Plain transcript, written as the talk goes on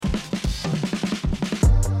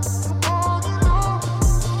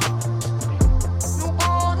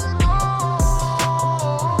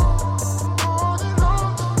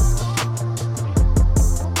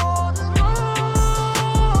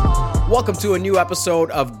Welcome to a new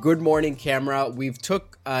episode of Good Morning Camera. We've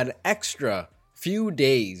took an extra few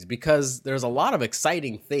days because there's a lot of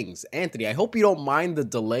exciting things. Anthony, I hope you don't mind the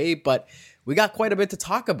delay, but we got quite a bit to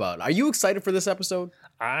talk about. Are you excited for this episode?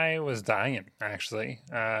 I was dying, actually,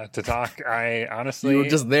 to talk. I honestly... You were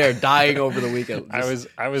just there dying over the weekend. I was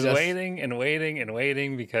waiting and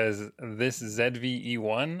waiting because this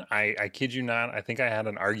ZV-E1, I kid you not, I think I had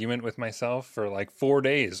an argument with myself for like 4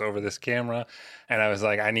 days over this camera. And I was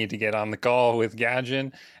like, I need to get on the call with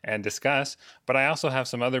Gadgen and discuss. But I also have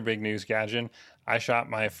some other big news, Gadgen. I shot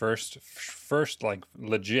my first like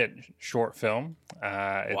legit short film.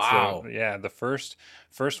 Wow. The first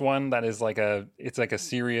one that is like a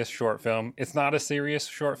serious short film. It's not a serious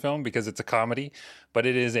short film because it's a comedy, but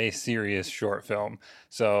it is a serious short film.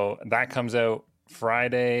 So that comes out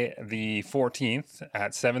Friday the 14th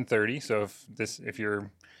at 7:30. So if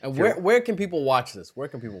you're... And where can people watch this?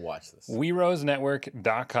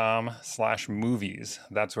 WeRoseNetwork.com/movies.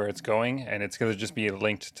 That's where it's going. And it's going to just be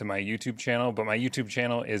linked to my YouTube channel. But my YouTube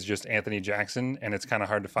channel is just Anthony Jackson, and it's kind of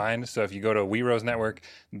hard to find. So if you go to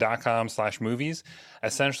WeRoseNetwork.com/movies,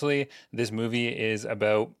 essentially this movie is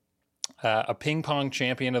about a ping pong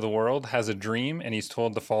champion of the world has a dream, and he's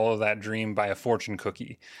told to follow that dream by a fortune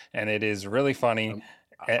cookie. And it is really funny.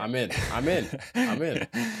 I'm in.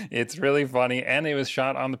 It's really funny, and it was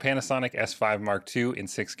shot on the Panasonic S5 Mark II in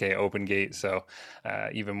 6K open gate, so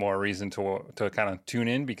even more reason to kind of tune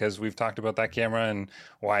in because we've talked about that camera and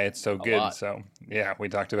why it's so good. So yeah, we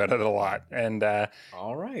talked about it a lot, and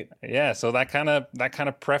all right, yeah. So that kind of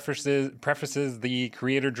prefaces the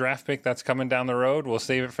creator draft pick that's coming down the road. We'll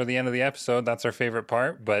save it for the end of the episode. That's our favorite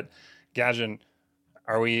part, but Gadgen,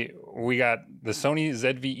 we got the Sony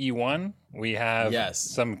ZV-E1. We have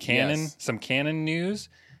some Canon news,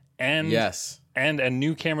 and a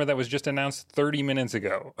new camera that was just announced 30 minutes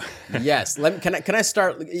ago. Yes. Can I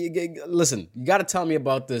start? Listen, you got to tell me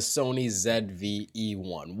about this Sony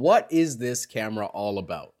ZV-E1. What is this camera all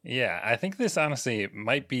about? Yeah, I think this honestly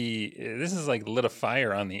this is like lit a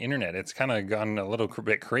fire on the internet. It's kind of gone a little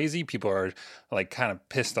bit crazy. People are like kind of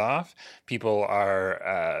pissed off. People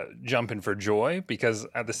are jumping for joy because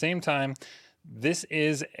at the same time, this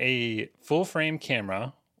is a full frame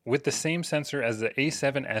camera with the same sensor as the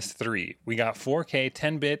A7S III. We got 4K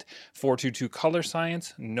 10-bit 422 color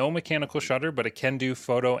science, no mechanical shutter, but it can do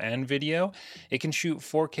photo and video. It can shoot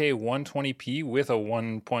 4K 120p with a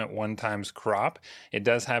 1.1 times crop. It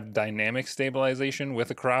does have dynamic stabilization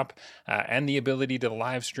with a crop and the ability to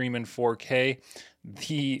live stream in 4K.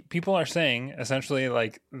 The people are saying essentially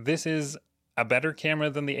like this is a better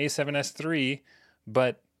camera than the A7S III,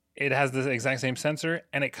 but it has the exact same sensor,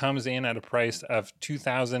 and it comes in at a price of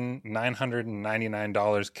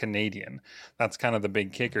 $2,999 Canadian. That's kind of the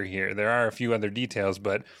big kicker here. There are a few other details,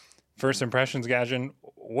 but first impressions, Gadgen,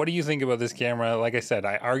 what do you think about this camera? Like I said,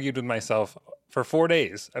 I argued with myself for 4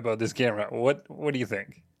 days about this camera. What do you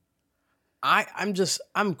think?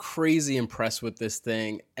 I'm crazy impressed with this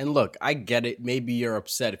thing. And look, I get it. Maybe you're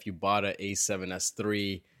upset if you bought a A7S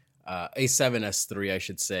III, I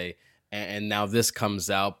should say, and now this comes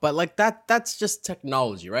out. But like that's just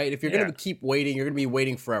technology, right? If you're going to keep waiting, you're going to be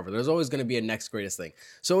waiting forever. There's always going to be a next greatest thing.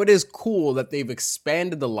 So it is cool that they've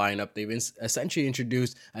expanded the lineup. They've essentially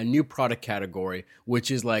introduced a new product category,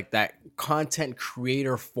 which is like that content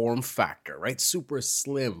creator form factor, right? Super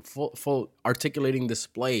slim, full articulating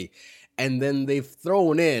display. And then they've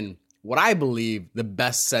thrown in what I believe the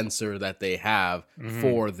best sensor that they have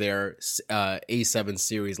for their A7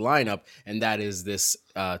 series lineup, and that is this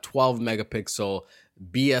 12 megapixel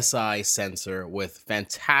BSI sensor with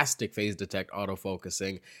fantastic phase detect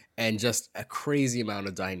autofocusing and just a crazy amount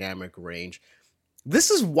of dynamic range. This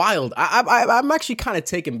is wild. I'm actually kind of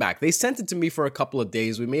taken back. They sent it to me for a couple of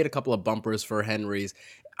days. We made a couple of bumpers for Henry's.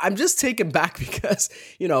 I'm just taken back because,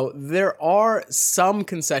 there are some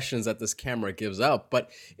concessions that this camera gives out. But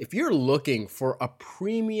if you're looking for a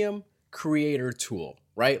premium creator tool,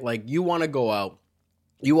 right? Like you want to go out,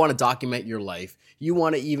 you want to document your life. You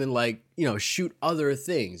want to even shoot other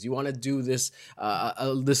things. You want to do this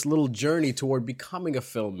little journey toward becoming a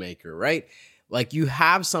filmmaker, right? Like you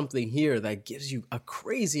have something here that gives you a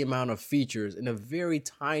crazy amount of features in a very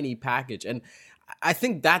tiny package. And I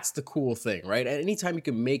think that's the cool thing, right? And anytime you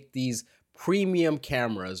can make these premium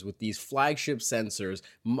cameras with these flagship sensors,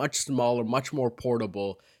 much smaller, much more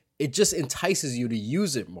portable, it just entices you to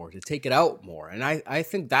use it more, to take it out more. And I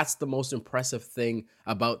think that's the most impressive thing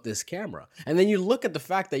about this camera. And then you look at the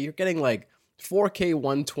fact that you're getting like 4K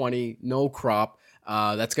 120, no crop,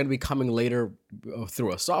 that's going to be coming later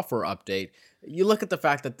through a software update. You look at the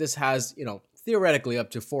fact that this has, theoretically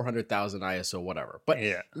up to 400,000 ISO, whatever. But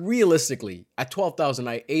Yeah. realistically, at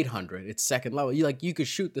 12,800, it's second level. You could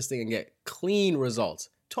shoot this thing and get clean results.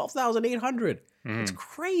 12,800. It's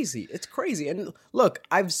crazy. It's crazy. And look,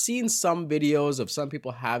 I've seen some videos of some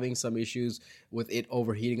people having some issues with it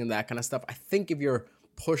overheating and that kind of stuff. I think if you're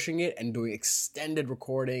pushing it and doing extended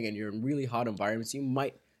recording and you're in really hot environments, you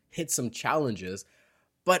might hit some challenges.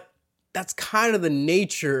 But that's kind of the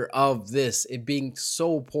nature of this, it being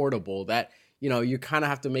so portable that, you kind of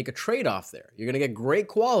have to make a trade-off there. You're going to get great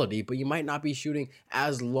quality, but you might not be shooting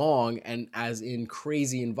as long and as in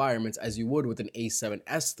crazy environments as you would with an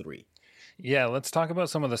A7S III. Yeah, let's talk about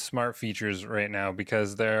some of the smart features right now,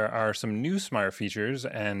 because there are some new smart features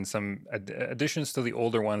and some additions to the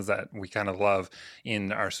older ones that we kind of love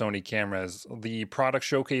in our Sony cameras. The product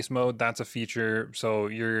showcase mode, that's a feature. So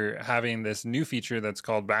you're having this new feature that's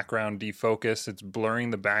called background defocus. It's blurring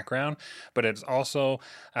the background, but it's also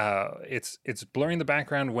it's blurring the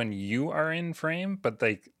background when you are in frame, but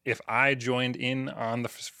like if I joined in on the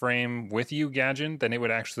frame with you, Gadget, then it would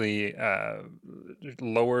actually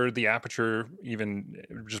lower the aperture, even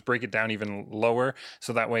just break it down even lower,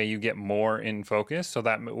 so that way you get more in focus. So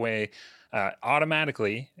that way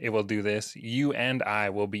automatically it will do this. You and I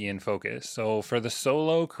will be in focus. So for the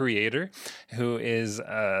solo creator who is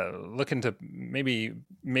looking to maybe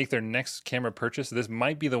make their next camera purchase, this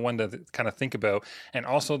might be the one to kind of think about. And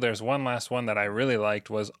also there's one last one that I really liked,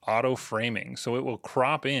 was auto framing. So it will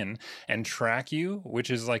crop in and track you, which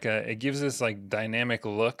is like it gives this like dynamic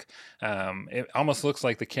look. It almost looks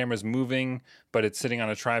like the camera's moving, but it's sitting on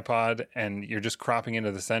a tripod and you're just cropping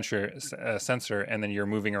into the sensor and then you're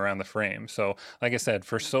moving around the frame. So like I said,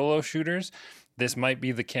 for solo shooters, this might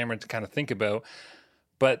be the camera to kind of think about.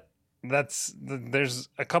 But there's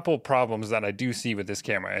a couple problems that I do see with this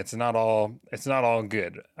camera. It's not all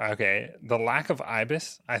good. Okay, the lack of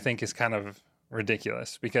IBIS I think is kind of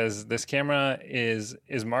ridiculous, because this camera is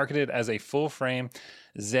marketed as a full frame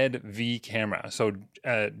ZV camera. So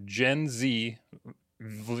Gen Z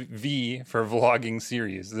V for vlogging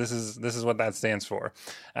series. This is what that stands for.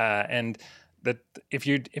 And that if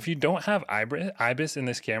you don't have IBIS in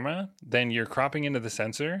this camera, then you're cropping into the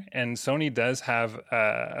sensor. And Sony does have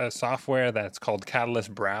a software that's called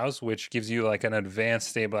Catalyst Browse, which gives you like an advanced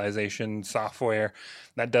stabilization software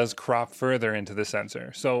that does crop further into the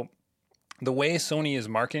sensor. So the way Sony is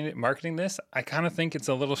marketing this, I kind of think it's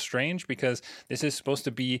a little strange, because this is supposed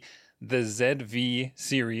to be the ZV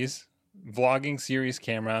series, vlogging series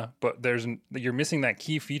camera, but you're missing that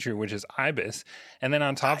key feature, which is IBIS. And then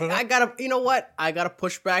on top of that, I gotta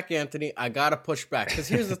push back, Anthony. I gotta push back, because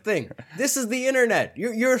here's the thing: this is the internet.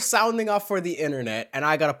 You're sounding off for the internet, and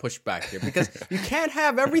I gotta push back here, because you can't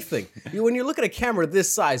have everything. When you look at a camera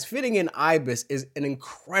this size, fitting in IBIS is an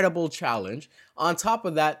incredible challenge. On top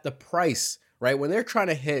of that, the price, right? When they're trying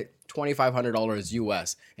to hit $2,500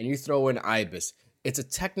 US, and you throw in IBIS, it's a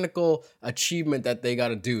technical achievement that they got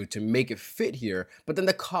to do to make it fit here, but then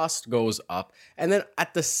the cost goes up. And then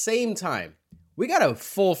at the same time, we got a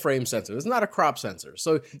full frame sensor. It's not a crop sensor.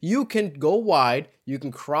 So you can go wide, you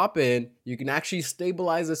can crop in, you can actually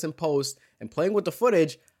stabilize this in post, and playing with the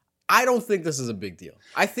footage, I don't think this is a big deal.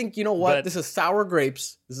 I think, you know what? This is sour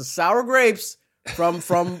grapes. This is sour grapes from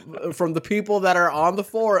the people that are on the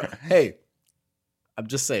forum. Hey, I'm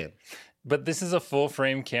just saying. But this is a full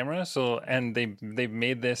frame camera, and they've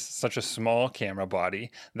made this such a small camera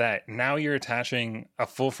body that now you're attaching a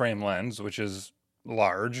full frame lens, which is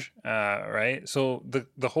large, right? So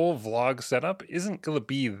the whole vlog setup isn't going to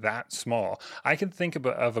be that small. I can think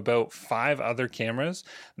of about 5 other cameras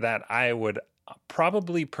that I would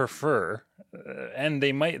probably prefer, and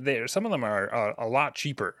some of them are a lot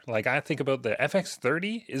cheaper. Like I think about the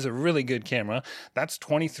FX30 is a really good camera. That's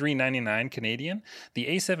 $23.99 Canadian. The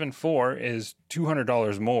A7 IV is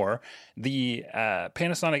 $200 more. The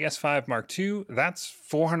Panasonic S5 Mark II, that's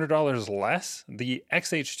 $400 less. The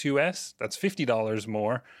XH2S, that's $50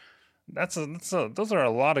 more. Those are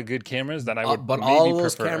a lot of good cameras that I would but maybe all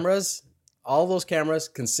those prefer. all those cameras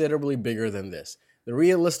considerably bigger than this. The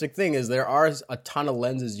realistic thing is there are a ton of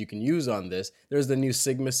lenses you can use on this. There's the new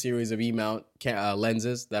Sigma series of E-mount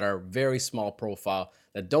lenses that are very small profile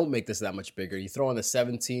that don't make this that much bigger. You throw on the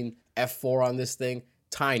 17 f4 on this thing,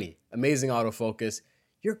 tiny, amazing autofocus.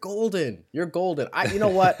 You're golden. You're golden. You know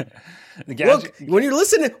what? Look, when you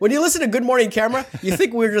listen to Good Morning Camera, you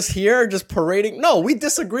think we're just here just parading. No, we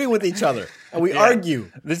disagree with each other and we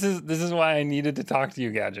argue. This is why I needed to talk to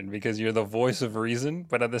you, Gadget, because you're the voice of reason,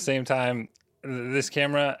 but at the same time, this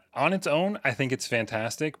camera on its own, I think it's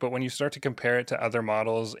fantastic. But when you start to compare it to other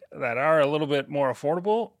models that are a little bit more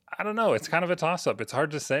affordable, I don't know. It's kind of a toss up. It's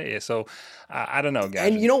hard to say. So I don't know, And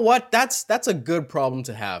Gajin. you know what? That's a good problem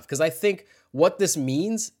to have, because I think what this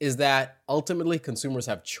means is that ultimately consumers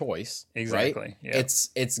have choice, right? Exactly. Yeah.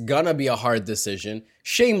 It's gonna be a hard decision.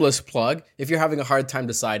 Shameless plug. If you're having a hard time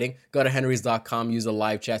deciding, go to henrys.com, use a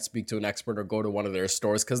live chat, speak to an expert, or go to one of their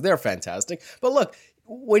stores because they're fantastic. But look,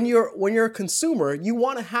 when you're a consumer, you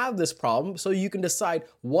want to have this problem so you can decide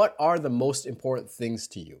what are the most important things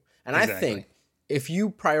to you. And I Exactly. think if you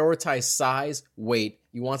prioritize size, weight,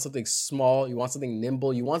 you want something small, you want something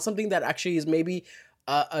nimble, you want something that actually is maybe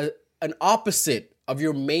an opposite of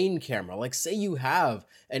your main camera. Like say you have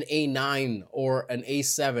an A9 or an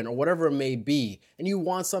A7 or whatever it may be, and you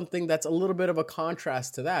want something that's a little bit of a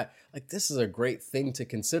contrast to that. Like this is a great thing to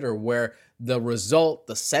consider, where the result,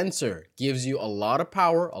 the sensor, gives you a lot of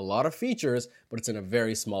power, a lot of features, but it's in a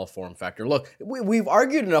very small form factor. Look, we've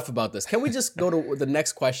argued enough about this. Can we just go to the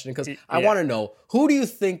next question? Because I want to know, who do you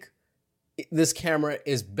think this camera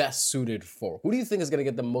is best suited for? Who do you think is going to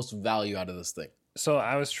get the most value out of this thing? So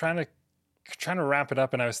I was trying to wrap it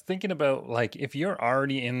up, and I was thinking about, like, if you're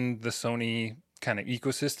already in the Sony kind of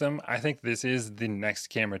ecosystem, I think this is the next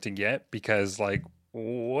camera to get, because like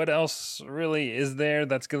what else really is there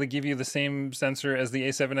that's going to give you the same sensor as the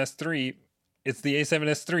A7S III? It's the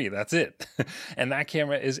A7S III. That's it. And that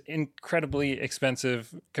camera is incredibly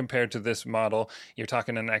expensive compared to this model. You're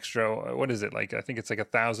talking an extra, what is it? Like, I think it's like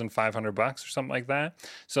 $1,500 or something like that.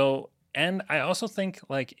 So, and I also think,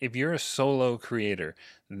 like, if you're a solo creator,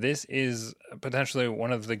 this is potentially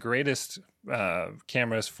one of the greatest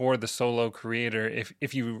cameras for the solo creator.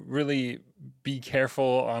 If you really be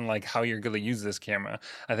careful on like how you're going to use this camera.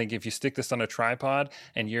 I think if you stick this on a tripod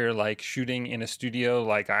and you're like shooting in a studio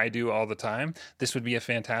like I do all the time, this would be a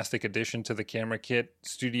fantastic addition to the camera kit.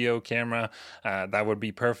 Studio camera, that would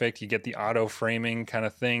be perfect. You get the auto framing kind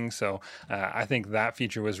of thing. So I think that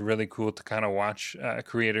feature was really cool to kind of watch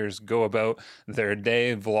creators go about their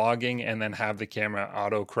day vlogging and then have the camera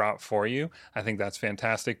auto crop for you. I think that's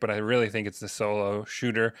fantastic, but I really think it's the solo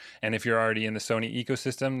shooter. And if you're already in the Sony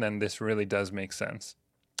ecosystem, then this really does make sense.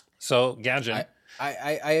 So, Gadget.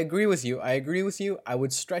 I agree with you. I agree with you. I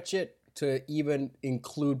would stretch it to even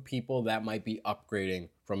include people that might be upgrading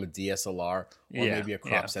from a DSLR or maybe a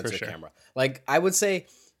crop sensor camera. Like, I would say,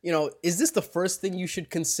 you know, is this the first thing you should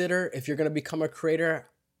consider if you're going to become a creator?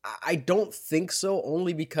 I don't think so,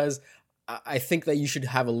 only because I think that you should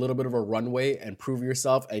have a little bit of a runway and prove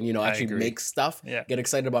yourself and, you know, actually make stuff, get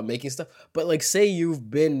excited about making stuff. But like, say you've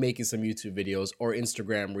been making some YouTube videos or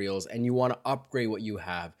Instagram reels and you want to upgrade what you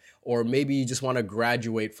have, or maybe you just want to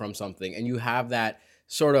graduate from something and you have that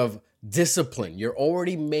sort of discipline. You're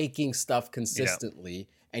already making stuff consistently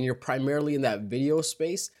and you're primarily in that video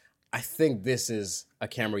space. I think this is a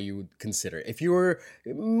camera you would consider. If you were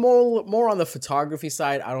more on the photography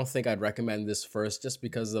side, I don't think I'd recommend this first, just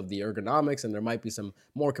because of the ergonomics and there might be some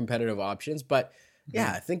more competitive options. But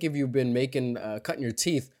yeah, I think if you've been making, cutting your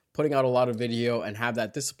teeth, putting out a lot of video and have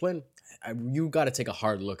that discipline, you got to take a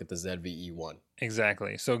hard look at the ZV-E1.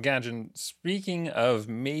 Exactly. So, Gadget, speaking of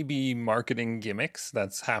maybe marketing gimmicks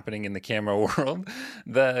that's happening in the camera world,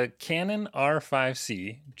 the Canon R5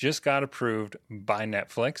 C just got approved by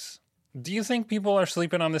Netflix. Do you think people are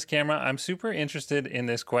sleeping on this camera? I'm super interested in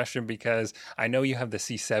this question because I know you have the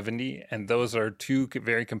C70 and those are two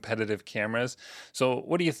very competitive cameras. So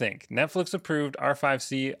what do you think? Netflix approved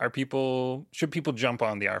R5C. Should people jump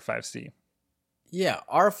on the R5C? Yeah,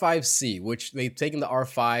 R5C, which they've taken the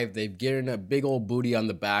R5, they've given a big old booty on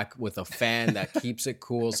the back with a fan that keeps it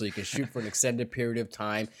cool so you can shoot for an extended period of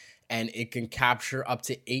time, and it can capture up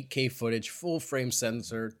to 8K footage, full frame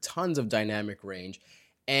sensor, tons of dynamic range.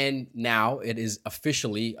 And now it is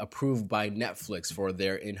officially approved by Netflix for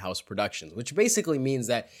their in-house productions, which basically means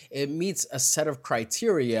that it meets a set of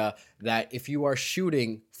criteria that if you are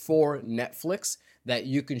shooting for Netflix, that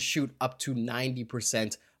you can shoot up to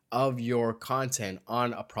 90% of your content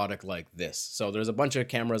on a product like this. So there's a bunch of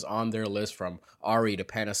cameras on their list, from ARRI to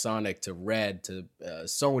Panasonic to Red to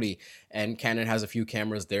Sony, and Canon has a few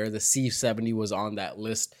cameras there. The C70 was on that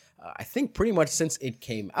list. I think pretty much since it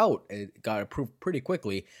came out. It got approved pretty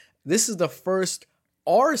quickly. This is the first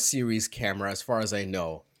R series camera, as far as I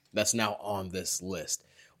know, that's now on this list.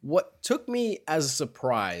 What took me as a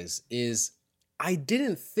surprise is I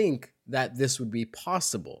didn't think that this would be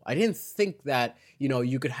possible. I didn't think that, you know,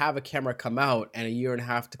 you could have a camera come out and a year and a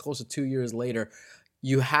half to close to 2 years later,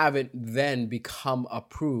 you haven't then become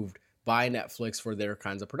approved by Netflix for their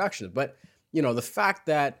kinds of productions. But, you know, the fact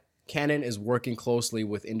that Canon is working closely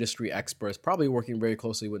with industry experts, probably working very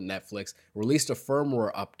closely with Netflix, released a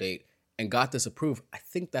firmware update and got this approved, I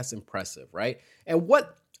think that's impressive, right? And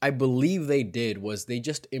what I believe they did was they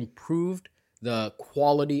just improved the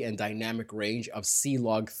quality and dynamic range of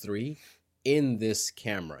C-Log 3 in this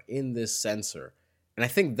camera, in this sensor. And I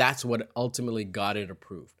think that's what ultimately got it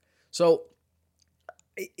approved. So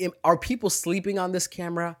are people sleeping on this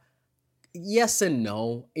camera? Yes and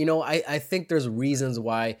no. I think there's reasons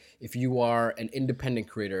why, if you are an independent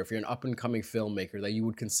creator, if you're an up and coming filmmaker, that you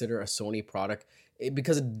would consider a Sony product,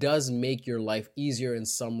 because it does make your life easier in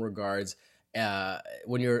some regards,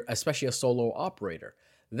 when you're especially a solo operator.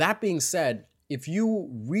 That being said, if you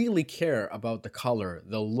really care about the color,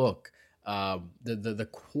 the look, the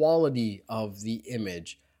quality of the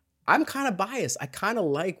image, I'm kind of biased. I kind of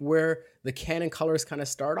like where the Canon colors kind of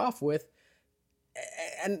start off with.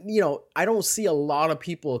 And I don't see a lot of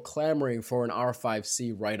people clamoring for an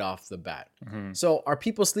R5C right off the bat. So are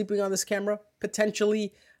people sleeping on this camera?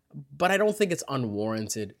 Potentially, but I don't think it's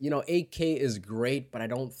unwarranted. 8K is great, but I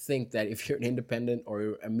don't think that if you're an independent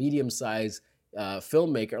or a medium-sized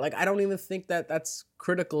filmmaker, like, I don't even think that that's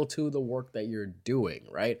critical to the work that you're doing,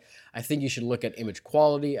 right? I think you should look at image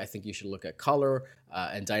quality. I think you should look at color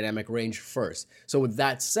and dynamic range first. So with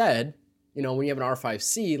that said, when you have an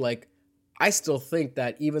R5C, like, I still think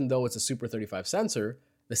that even though it's a Super 35 sensor,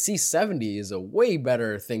 the C70 is a way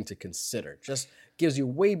better thing to consider. Just gives you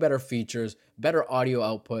way better features, better audio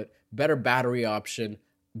output, better battery option,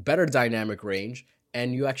 better dynamic range,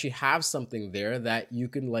 and you actually have something there that you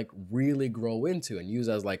can like really grow into and use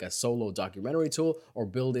as like a solo documentary tool or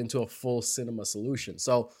build into a full cinema solution.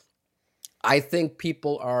 So I think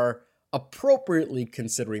people are appropriately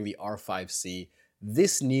considering the R5C.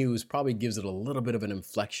 This news probably gives it a little bit of an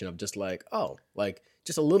inflection of just like, oh, like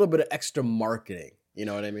just a little bit of extra marketing. You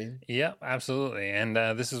know what I mean? Yeah, absolutely. And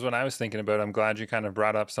this is what I was thinking about. I'm glad you kind of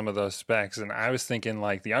brought up some of those specs. And I was thinking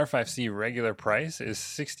like the R5C regular price is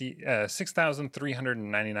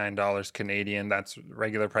 $6,399 Canadian. That's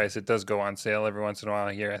regular price. It does go on sale every once in a while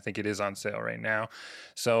here. I think it is on sale right now.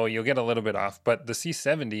 So you'll get a little bit off. But the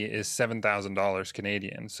C70 is $7,000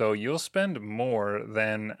 Canadian. So you'll spend more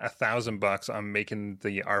than $1,000 on making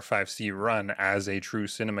the R5C run as a true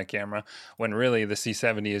cinema camera, when really the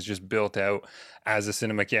C70 is just built out as a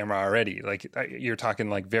cinema camera already. Like, you're talking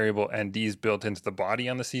like variable NDs built into the body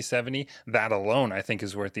on the C70. That alone, I think,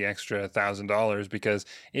 is worth the extra $1,000, because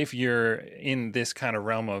if you're in this kind of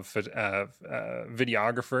realm of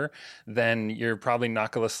videographer, then you're probably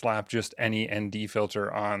not going to slap just any ND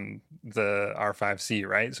filter on the R5C,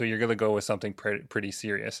 right? So you're going to go with something pretty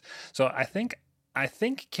serious. So I think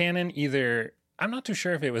Canon either, I'm not too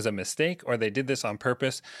sure if it was a mistake or they did this on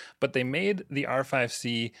purpose, but they made the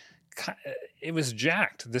R5C, it was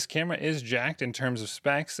jacked. This camera is jacked in terms of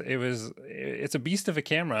specs. It's a beast of a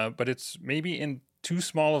camera, but it's maybe in too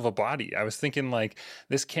small of a body. I was thinking like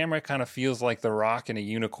this camera kind of feels like The Rock in a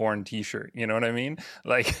unicorn t-shirt. You know what I mean?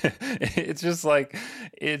 Like it's just like,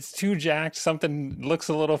 it's too jacked. Something looks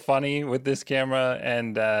a little funny with this camera,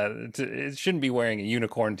 and it shouldn't be wearing a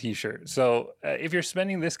unicorn t-shirt. So if you're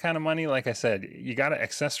spending this kind of money, like I said, you got to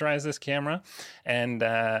accessorize this camera. And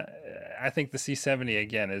I think the C70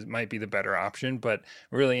 again might be the better option, but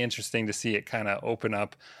really interesting to see it kind of open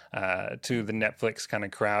up to the Netflix kind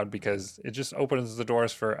of crowd, because it just opens the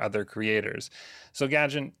doors for other creators. So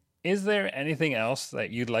Gadget, is there anything else that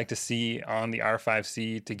you'd like to see on the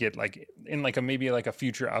R5C to get like in like maybe like a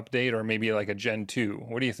future update, or maybe like a Gen 2?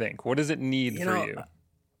 What do you think? What does it need for you?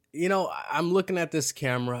 I'm looking at this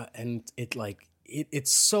camera and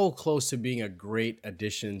it's so close to being a great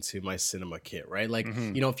addition to my cinema kit, right? Like,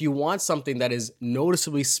 if you want something that is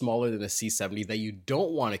noticeably smaller than the C70, that you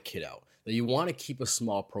don't want to kit out, that you want to keep a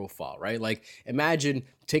small profile, right? Like, imagine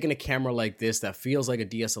taking a camera like this that feels like a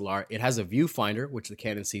DSLR. It has a viewfinder, which the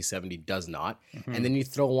Canon C70 does not. And then you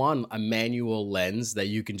throw on a manual lens that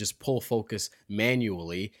you can just pull focus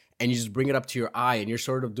manually, and you just bring it up to your eye, and you're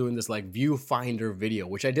sort of doing this like viewfinder video,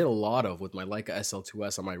 which I did a lot of with my Leica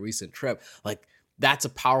SL2S on my recent trip. Like, that's a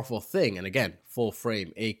powerful thing. And again, full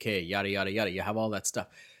frame, 8K, yada, yada, yada. You have all that stuff.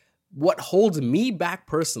 What holds me back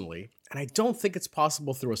personally, and I don't think it's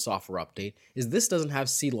possible through a software update, is this doesn't have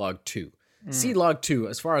C-Log 2. C-Log 2,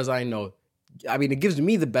 as far as I know, I mean, it gives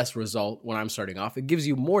me the best result when I'm starting off. It gives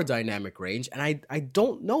you more dynamic range. And I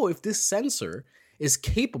don't know if this sensor is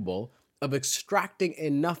capable of extracting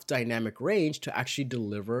enough dynamic range to actually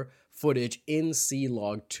deliver footage in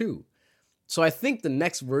C-Log 2. So I think the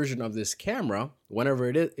next version of this camera, whenever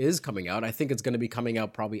it is coming out, I think it's going to be coming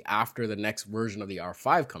out probably after the next version of the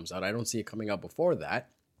R5 comes out. I don't see it coming out before that.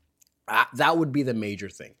 That would be the major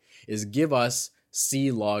thing, is give us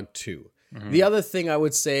C-Log 2. The other thing I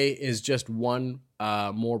would say is just one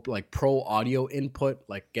more like pro audio input,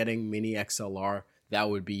 like getting mini XLR. That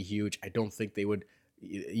would be huge. I don't think they would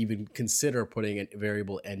even consider putting a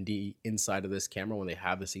variable ND inside of this camera when they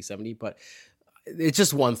have the C70. But it's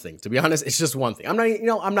just one thing. To be honest, it's just one thing. I'm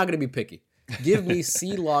not going to be picky. Give me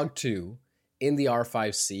C Log 2 in the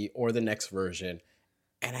R5C or the next version,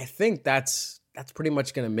 and I think that's pretty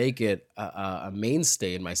much going to make it a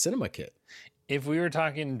mainstay in my cinema kit. If we were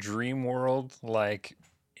talking dream world, like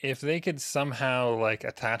if they could somehow like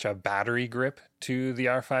attach a battery grip to the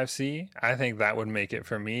R5C, I think that would make it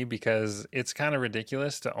for me, because it's kind of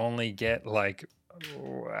ridiculous to only get like,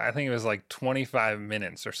 I think it was like 25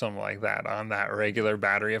 minutes or something like that on that regular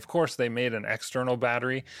battery. Of course, they made an external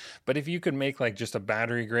battery, but if you could make like just a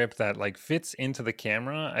battery grip that like fits into the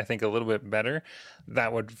camera, I think a little bit better,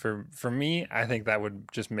 that would, for me, I think that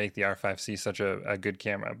would just make the R5C such a good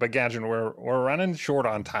camera. But Gadget, we're running short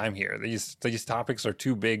on time here. These topics are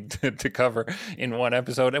too big to cover in one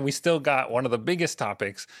episode, and we still got one of the biggest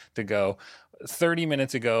topics to go. 30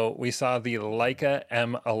 minutes ago, we saw the Leica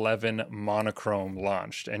M11 Monochrom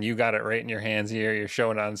launched, and you got it right in your hands here. You're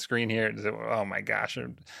showing it on screen here. Oh my gosh,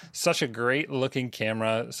 such a great looking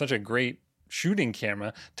camera, such a great shooting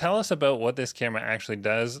camera. Tell us about what this camera actually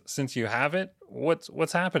does. Since you have it,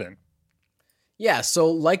 what's happening? Yeah,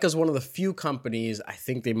 so Leica's one of the few companies, I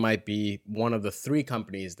think they might be one of the 3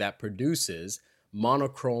 companies that produces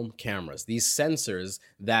monochrome cameras, these sensors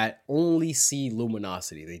that only see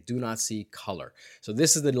luminosity. They do not see color. So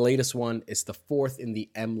this is the latest one. It's the 4th in the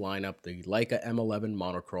M lineup, the Leica M11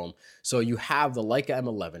 Monochrom. So you have the Leica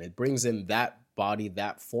M11. It brings in that body,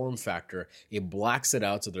 that form factor. It blacks it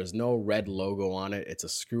out, so there's no red logo on it. It's a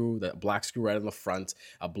screw, that black screw right in the front,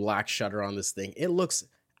 a black shutter on this thing. It looks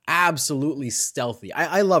absolutely stealthy.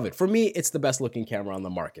 I love it. For me, it's the best looking camera on the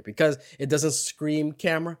market because it doesn't scream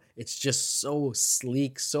camera. It's just so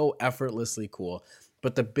sleek, so effortlessly cool.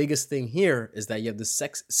 But the biggest thing here is that you have the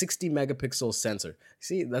 60 megapixel sensor.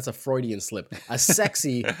 See, that's a Freudian slip. A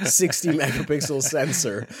sexy 60 megapixel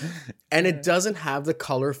sensor. And it doesn't have the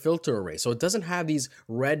color filter array. So it doesn't have these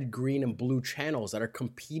red, green, and blue channels that are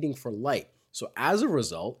competing for light. So as a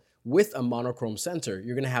result, with a monochrome sensor,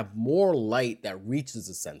 you're going to have more light that reaches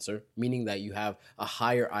the sensor, meaning that you have a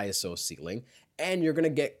higher ISO ceiling, and you're going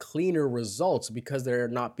to get cleaner results because they're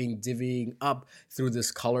not being divvying up through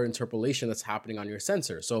this color interpolation that's happening on your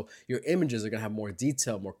sensor. So your images are going to have more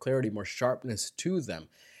detail, more clarity, more sharpness to them.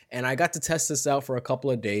 And I got to test this out for a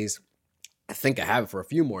couple of days. I think I have it for a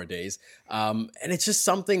few more days. And it's just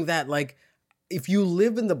something that, like, if you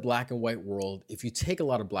live in the black and white world, if you take a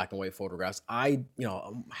lot of black and white photographs,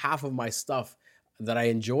 half of my stuff that I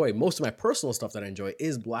enjoy, most of my personal stuff that I enjoy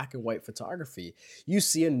is black and white photography. You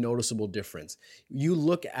see a noticeable difference. You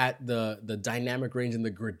look at the dynamic range and the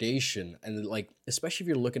gradation, and like, especially if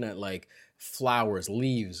you're looking at like flowers,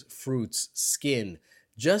 leaves, fruits, skin,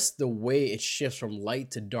 just the way it shifts from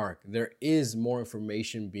light to dark, there is more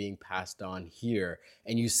information being passed on here.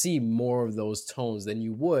 And you see more of those tones than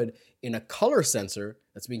you would in a color sensor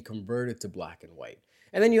that's being converted to black and white.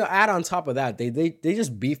 And then you add on top of that, they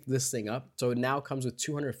just beefed this thing up. So it now comes with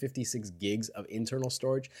 256 gigs of internal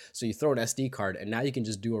storage. So you throw an SD card and now you can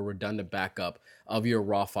just do a redundant backup of your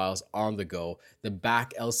raw files on the go. The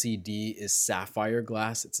back LCD is sapphire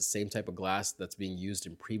glass. It's the same type of glass that's being used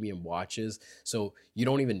in premium watches. So you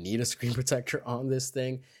don't even need a screen protector on this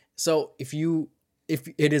thing. So if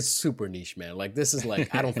it is super niche, man. Like, this is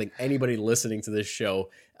like, I don't think anybody listening to this show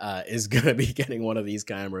is going to be getting one of these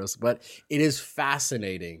cameras, but it is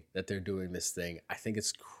fascinating that they're doing this thing. I think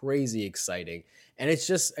it's crazy exciting. And it's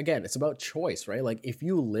just, again, it's about choice, right? Like, if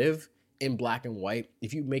you live in black and white,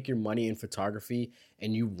 if you make your money in photography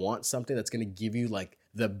and you want something that's going to give you like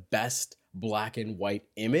the best black and white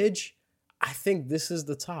image, I think this is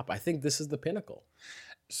the top. I think this is the pinnacle.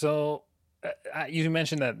 So you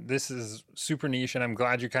mentioned that this is super niche, and I'm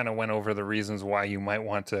glad you kind of went over the reasons why you might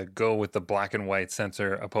want to go with the black and white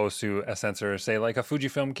sensor opposed to a sensor, say like a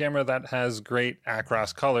Fujifilm camera that has great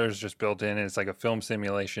across colors just built in, and it's like a film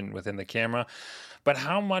simulation within the camera. But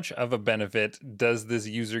how much of a benefit does this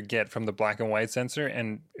user get from the black and white sensor,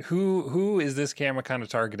 and who is this camera kind of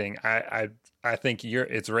targeting? I think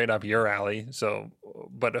it's right up your alley. So,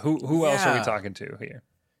 but who else are we talking to here?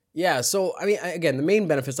 Yeah, so I mean, again, the main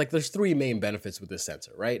benefits, like there's 3 main benefits with this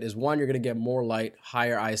sensor, right? Is one, you're gonna get more light,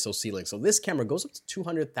 higher ISO ceiling. So this camera goes up to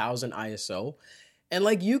 200,000 ISO, and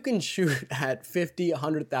like you can shoot at 50,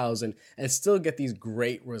 100,000 and still get these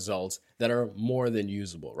great results that are more than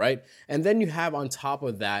usable, right? And then you have on top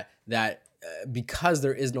of that, because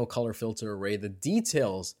there is no color filter array, the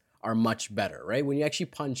details are much better, right? When you actually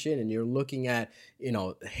punch in and you're looking at,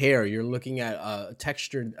 hair, you're looking at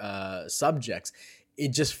textured subjects,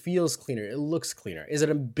 it just feels cleaner. It looks cleaner. Is it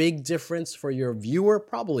a big difference for your viewer?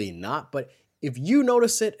 Probably not, but if you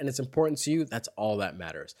notice it and it's important to you, that's all that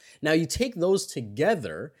matters. Now you take those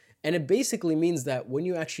together, and it basically means that when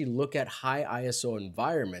you actually look at high ISO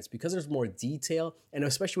environments, because there's more detail, and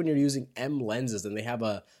especially when you're using M lenses and they have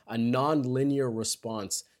a non-linear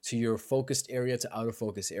response to your focused area to out of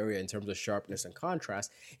focus area in terms of sharpness and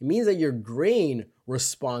contrast, it means that your grain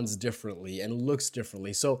responds differently and looks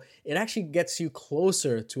differently. So it actually gets you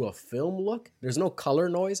closer to a film look. There's no color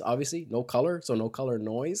noise, obviously, no color, so no color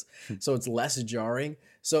noise. So it's less jarring.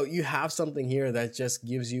 So you have something here that just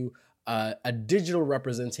gives you a digital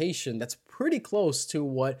representation that's pretty close to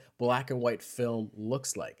what black and white film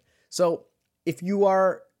looks like. So if you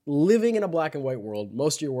are living in a black and white world,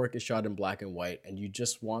 most of your work is shot in black and white, and you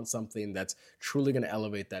just want something that's truly going to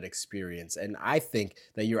elevate that experience. And I think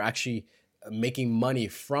that you're actually making money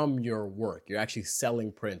from your work. You're actually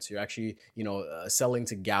selling prints. You're actually, selling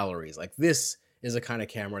to galleries. Like, this is a kind of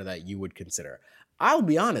camera that you would consider. I'll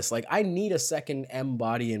be honest, like, I need a second M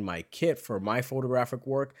body in my kit for my photographic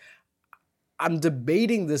work. I'm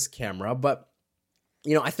debating this camera, but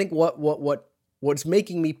I think what's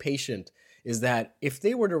making me patient is that if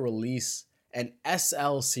they were to release an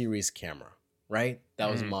SL series camera, right?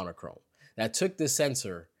 That was monochrome. That took the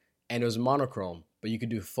sensor and it was monochrome, but you could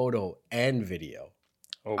do photo and video.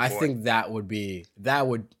 Oh, I think that would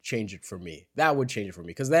change it for me. That would change it for me,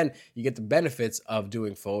 because then you get the benefits of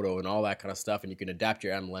doing photo and all that kind of stuff, and you can adapt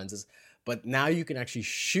your M lenses. But now you can actually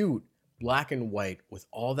shoot black and white with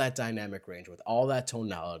all that dynamic range, with all that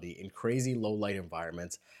tonality in crazy low light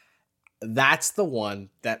environments. That's the one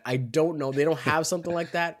that I don't know. They don't have something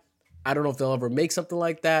like that. I don't know if they'll ever make something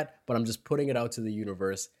like that, but I'm just putting it out to the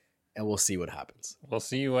universe, and we'll see what happens. We'll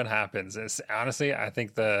see what happens. Honestly, I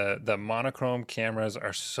think the monochrome cameras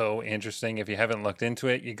are so interesting. If you haven't looked into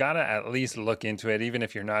it, you got to at least look into it, even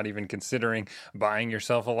if you're not even considering buying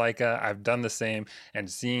yourself a Leica. I've done the same, and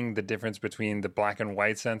seeing the difference between the black and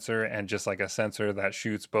white sensor and just like a sensor that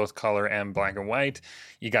shoots both color and black and white,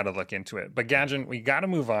 you got to look into it. But Gadget, we got to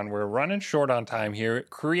move on. We're running short on time here.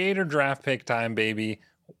 Creator draft pick time, baby.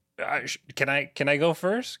 Can I go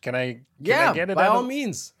first? Can I get it? By all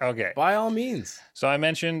means. Okay. By all means. So I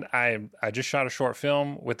mentioned I just shot a short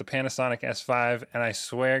film with the Panasonic S5, and I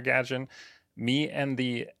swear, Gadget, me and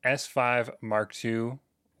the S5 Mark II,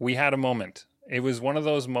 we had a moment. It was one of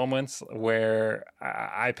those moments where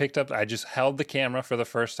I just held the camera for the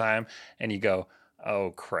first time, and you go,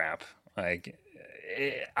 oh crap.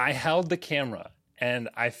 I held the camera, and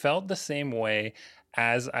I felt the same way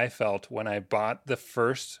as I felt when I bought the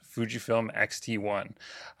first Fujifilm X-T1.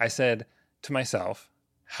 I said to myself,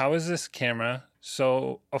 how is this camera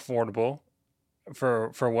so affordable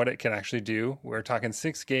for what it can actually do? We're talking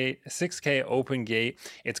 6K open gate.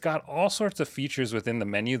 It's got all sorts of features within the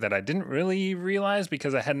menu that I didn't really realize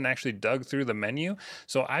because I hadn't actually dug through the menu.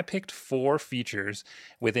 So I picked 4 features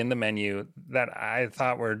within the menu that I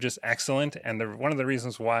thought were just excellent. And one of the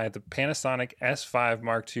reasons why the Panasonic S5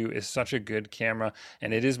 Mark II is such a good camera,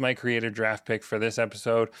 and it is my creator draft pick for this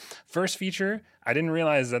episode. First feature, I didn't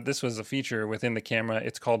realize that this was a feature within the camera.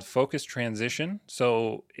 It's called focus transition.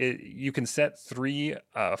 So you can set 3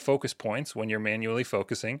 focus points when you're manually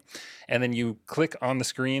focusing. And then you click on the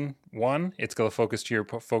screen 1, it's going to focus to your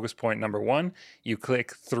focus point number 1. You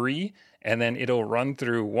click 3, and then it'll run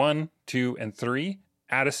through 1, 2, and 3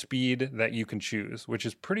 at a speed that you can choose, which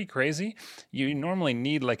is pretty crazy. You normally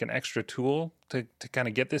need like an extra tool to kind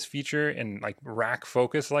of get this feature and like rack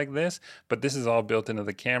focus like this, but this is all built into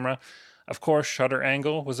the camera. Of course, shutter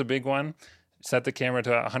angle was a big one. Set the camera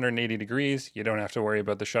to 180 degrees. You don't have to worry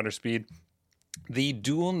about the shutter speed. The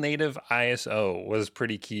dual native ISO was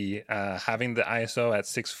pretty key. Having the ISO at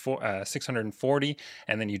 640,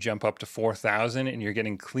 and then you jump up to 4,000, and you're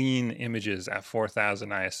getting clean images at 4,000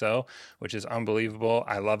 ISO, which is unbelievable.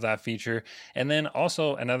 I love that feature. And then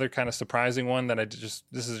also another kind of surprising one that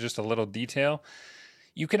this is just a little detail.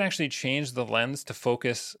 You can actually change the lens to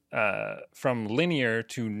focus from linear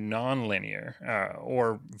to non-linear,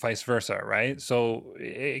 or vice versa, right? So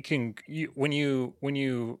it can when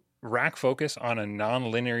you rack focus on a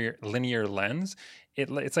non-linear lens,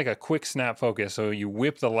 it's like a quick snap focus. So you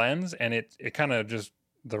whip the lens, and it kind of just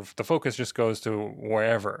the focus just goes to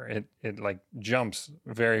wherever. It like jumps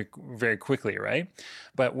very, very quickly, right?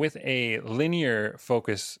 But with a linear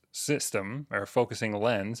focus system or focusing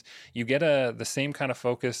lens, you get the same kind of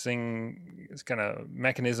focusing kind of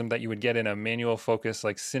mechanism that you would get in a manual focus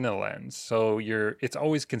like Cine lens. So it's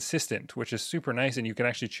always consistent, which is super nice, and you can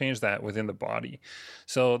actually change that within the body.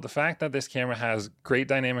 So the fact that this camera has great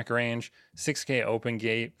dynamic range, 6K open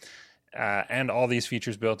gate, and all these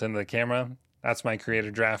features built into the camera, That's my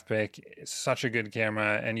creator draft pick. It's such a good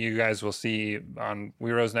camera, and you guys will see on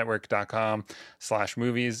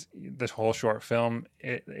werosnetwork.com/movies this whole short film.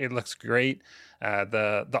 It looks great.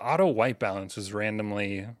 The auto white balance was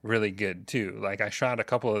randomly really good too. Like I shot a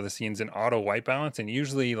couple of the scenes in auto white balance, and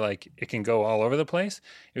usually like it can go all over the place.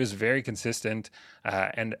 It was very consistent,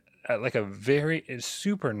 and like it's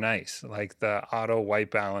super nice, like the auto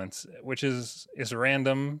white balance, which is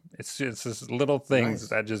random. It's just little things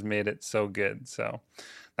that just made it so good. So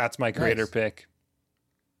that's my creator pick.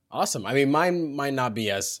 Awesome. I mean, mine might not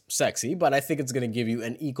be as sexy, but I think it's going to give you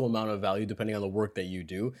an equal amount of value depending on the work that you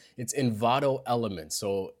do. It's Envato Elements.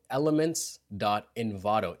 So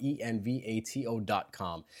elements.envato,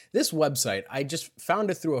 ENVATO.com. This website, I just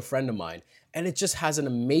found it through a friend of mine, and it just has an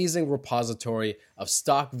amazing repository of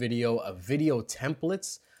stock video, of video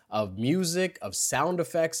templates, of music, of sound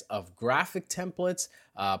effects, of graphic templates,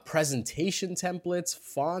 presentation templates,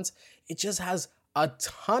 fonts. It just has a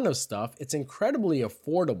ton of stuff. It's incredibly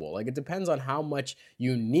affordable. Like it depends on how much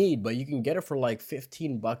you need, but you can get it for like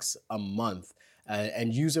 $15 a month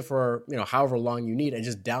and use it for, however long you need, and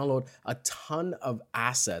just download a ton of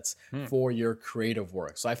assets for your creative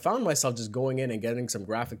work. So I found myself just going in and getting some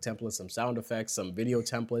graphic templates, some sound effects, some video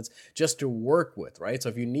templates just to work with, right? So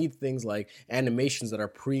if you need things like animations that are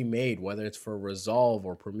pre-made, whether it's for Resolve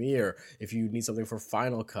or Premiere, if you need something for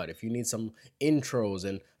Final Cut, if you need some intros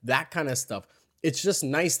and that kind of stuff, it's just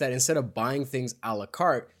nice that instead of buying things a la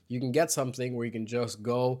carte, you can get something where you can just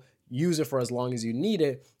go use it for as long as you need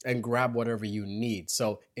it and grab whatever you need.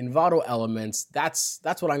 So Envato Elements, that's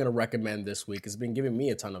what I'm going to recommend this week. It's been giving me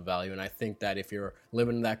a ton of value, and I think that if you're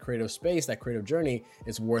living in that creative space, that creative journey,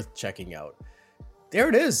 it's worth checking out. There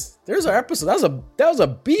it is. There's our episode. That was a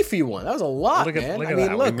beefy one. That was a lot, man. Look at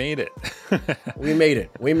that. We made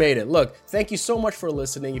it. We made it. Look, thank you so much for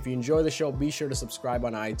listening. If you enjoy the show, be sure to subscribe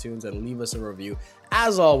on iTunes and leave us a review.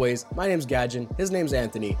 As always, my name's Gadgen. His name's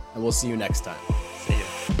Anthony, and we'll see you next time. See ya.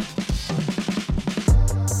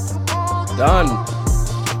 Done.